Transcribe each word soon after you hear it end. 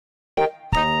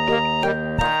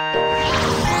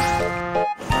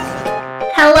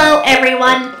Hello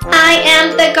everyone, I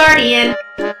am the Guardian.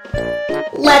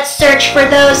 Let's search for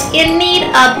those in need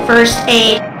of first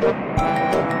aid.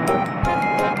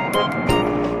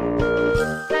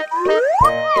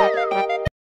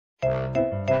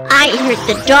 I hurt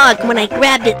the dog when I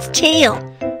grabbed its tail.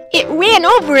 It ran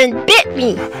over and bit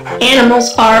me.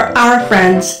 Animals are our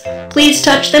friends. Please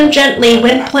touch them gently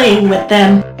when playing with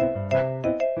them.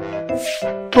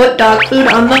 Put dog food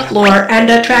on the floor and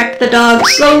attract the dog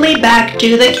slowly back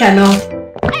to the kennel.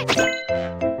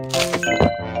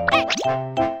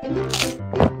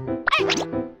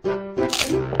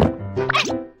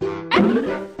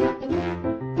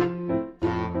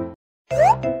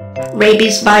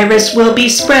 Rabies virus will be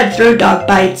spread through dog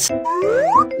bites.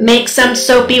 Make some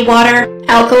soapy water.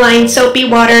 Alkaline soapy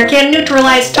water can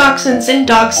neutralize toxins in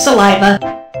dog's saliva.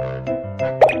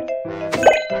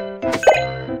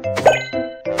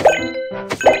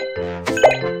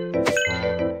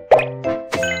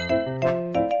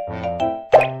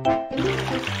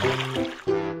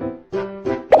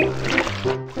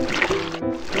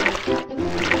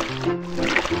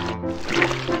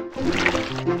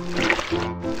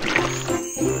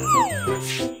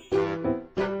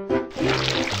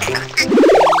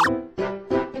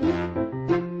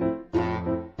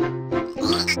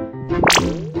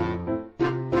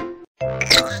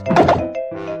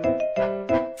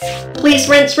 Please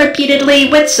rinse repeatedly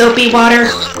with soapy water.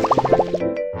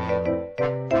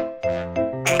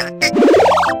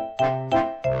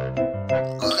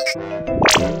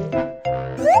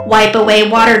 Wipe away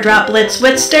water droplets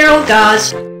with sterile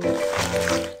gauze.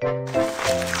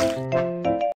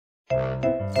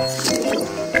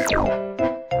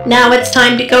 Now it's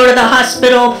time to go to the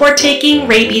hospital for taking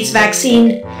rabies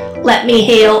vaccine. Let me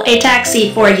hail a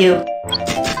taxi for you.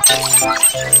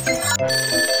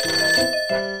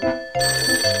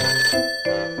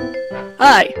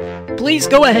 Hi, please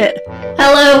go ahead.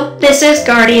 Hello, this is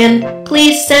Guardian.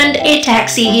 Please send a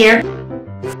taxi here.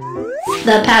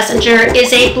 The passenger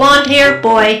is a blonde-haired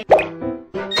boy.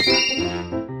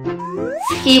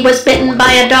 He was bitten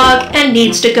by a dog and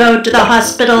needs to go to the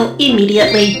hospital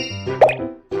immediately.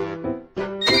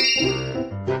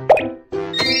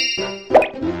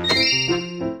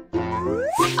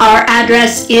 Our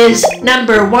address is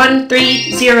number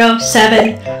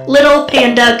 1307, Little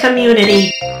Panda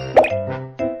Community.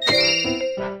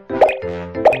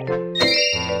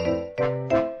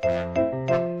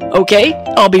 Okay,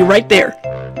 I'll be right there.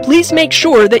 Please make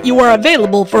sure that you are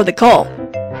available for the call.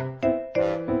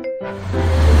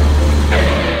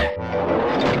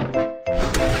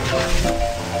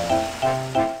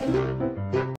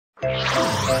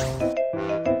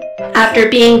 After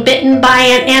being bitten by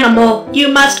an animal, you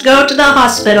must go to the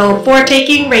hospital for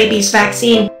taking rabies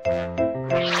vaccine.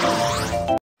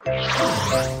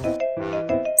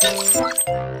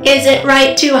 Is it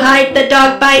right to hide the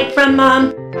dog bite from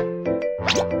Mom?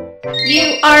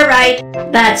 You are right.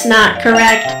 That's not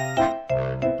correct.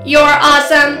 You're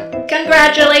awesome.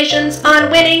 Congratulations on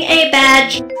winning a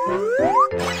badge.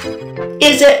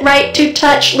 Is it right to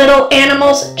touch little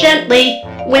animals gently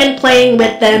when playing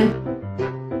with them?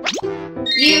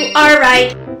 You are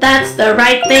right. That's the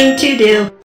right thing to do.